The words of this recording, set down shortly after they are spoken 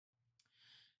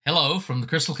Hello from the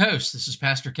Crystal Coast. This is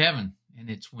Pastor Kevin,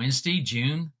 and it's Wednesday,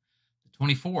 June the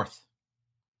 24th.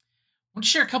 I want to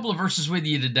share a couple of verses with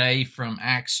you today from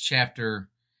Acts chapter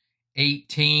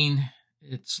 18.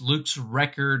 It's Luke's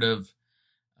record of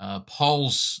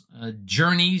Paul's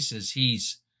journeys as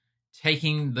he's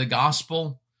taking the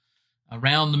gospel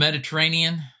around the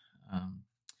Mediterranean.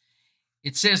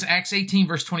 It says, Acts 18,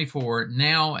 verse 24,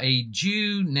 "Now a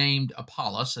Jew named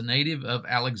Apollos, a native of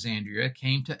Alexandria,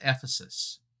 came to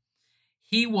Ephesus.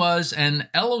 He was an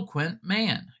eloquent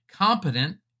man,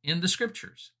 competent in the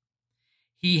scriptures.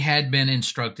 He had been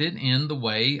instructed in the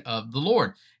way of the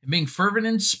Lord. And being fervent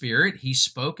in spirit, he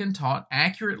spoke and taught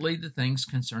accurately the things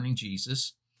concerning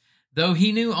Jesus, though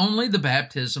he knew only the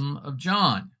baptism of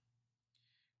John,"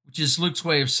 which is Luke's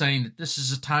way of saying that this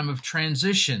is a time of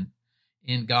transition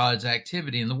in God's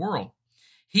activity in the world.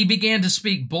 "He began to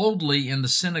speak boldly in the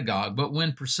synagogue, but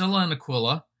when Priscilla and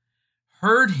Aquila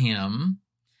heard him,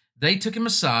 they took him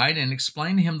aside and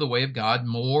explained to him the way of God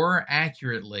more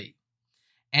accurately.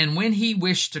 And when he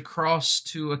wished to cross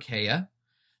to Achaia,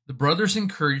 the brothers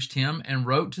encouraged him and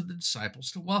wrote to the disciples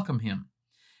to welcome him.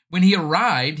 When he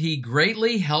arrived, he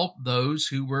greatly helped those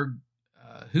who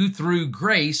through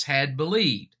grace had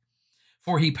believed.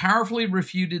 For he powerfully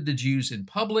refuted the Jews in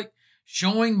public,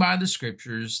 showing by the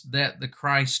scriptures that the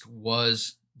Christ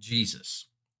was Jesus."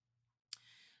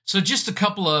 So just a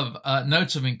couple of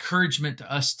notes of encouragement to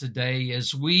us today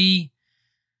as we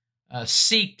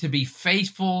seek to be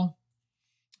faithful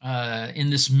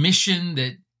in this mission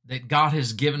that God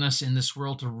has given us in this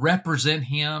world to represent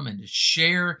him and to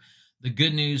share the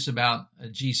good news about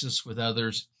Jesus with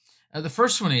others. The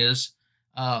first one is,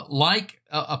 like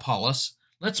Apollos,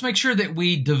 let's make sure that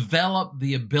we develop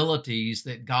the abilities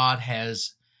that God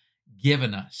has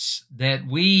given us.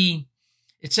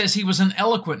 It says he was an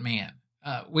eloquent man.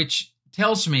 Which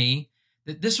tells me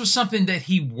that this was something that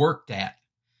he worked at.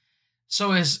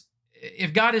 So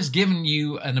if God has given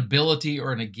you an ability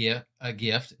or a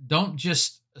gift, don't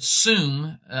just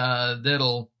assume that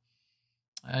it'll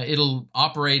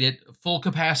operate at full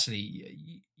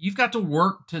capacity. You've got to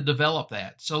work to develop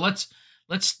that. So let's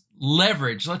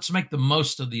make the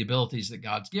most of the abilities that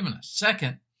God's given us.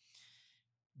 Second,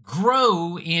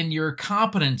 grow in your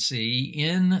competency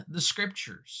in the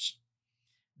scriptures.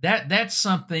 That's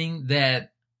something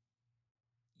that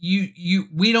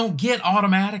we don't get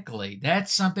automatically.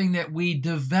 That's something that we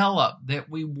develop, that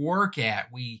we work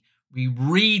at. We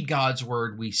read God's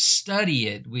word, we study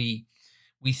it, we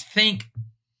think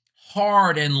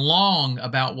hard and long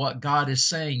about what God is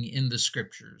saying in the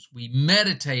scriptures. We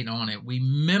meditate on it, we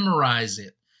memorize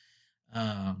it.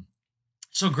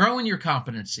 So grow in your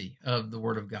competency of the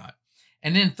word of God.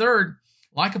 And then third,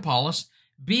 like Apollos,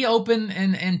 be open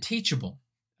and teachable.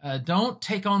 Don't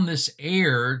take on this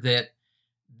air that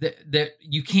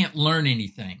you can't learn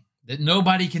anything, that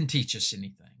nobody can teach us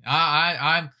anything.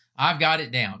 I've got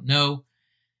it down. No,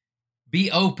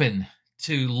 be open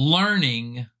to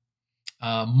learning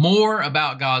more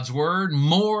about God's word,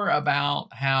 more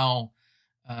about how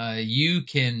you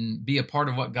can be a part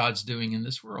of what God's doing in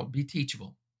this world. Be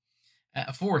teachable.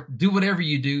 Fourth, do whatever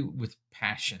you do with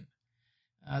passion.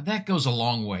 That goes a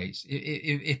long ways.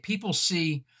 If people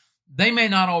see, they may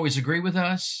not always agree with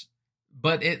us,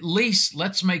 but at least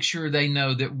let's make sure they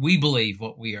know that we believe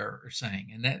what we are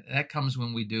saying. And that comes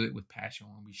when we do it with passion,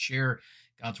 when we share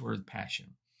God's word with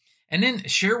passion. And then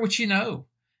share what you know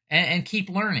and keep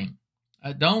learning.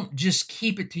 Don't just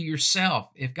keep it to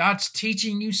yourself. If God's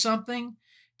teaching you something,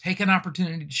 take an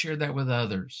opportunity to share that with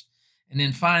others. And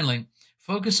then finally,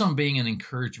 focus on being an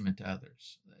encouragement to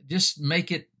others. Just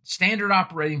make it standard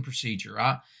operating procedure.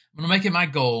 I'm going to make it my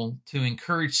goal to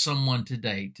encourage someone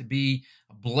today, to be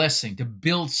a blessing, to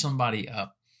build somebody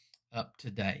up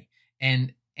today.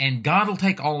 And God will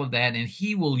take all of that and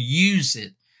he will use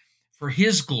it for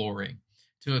his glory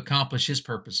to accomplish his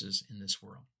purposes in this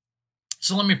world.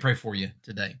 So let me pray for you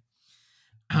today.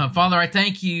 Father, I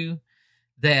thank you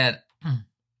that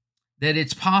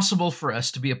it's possible for us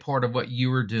to be a part of what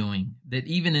you are doing, that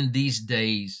even in these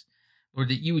days, Lord,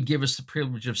 that you would give us the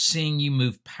privilege of seeing you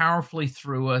move powerfully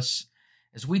through us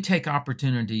as we take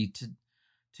opportunity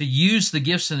to use the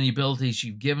gifts and the abilities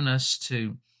you've given us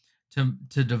to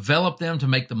develop them, to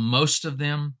make the most of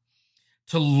them,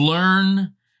 to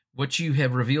learn what you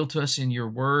have revealed to us in your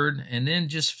word, and then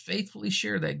just faithfully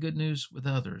share that good news with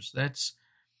others. That's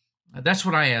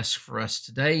what I ask for us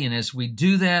today. And as we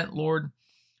do that, Lord,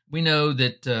 we know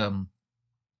that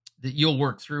that you'll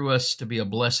work through us to be a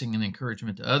blessing and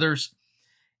encouragement to others,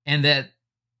 and that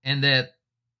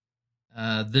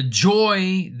the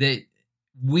joy that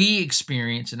we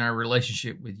experience in our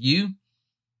relationship with you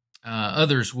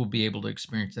others will be able to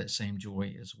experience that same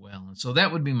joy as well. And so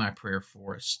that would be my prayer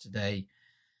for us today,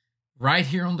 right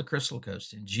here on the Crystal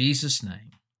Coast. In Jesus'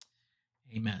 name,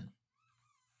 amen.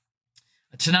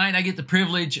 Tonight, I get the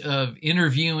privilege of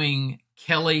interviewing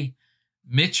Kelly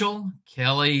Mitchell,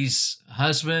 Kelly's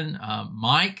husband,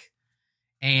 Mike,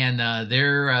 and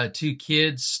their two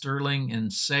kids, Sterling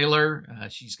and Sailor.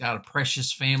 She's got a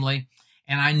precious family,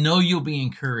 and I know you'll be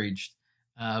encouraged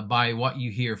by what you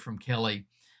hear from Kelly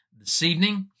this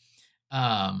evening.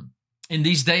 In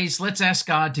these days, let's ask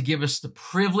God to give us the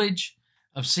privilege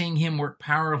of seeing him work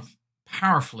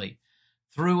powerfully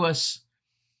through us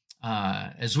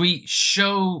as we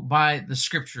show by the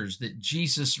scriptures that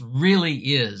Jesus really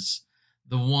is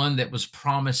the one that was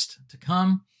promised to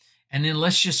come. And then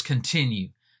let's just continue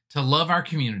to love our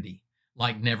community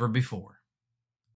like never before.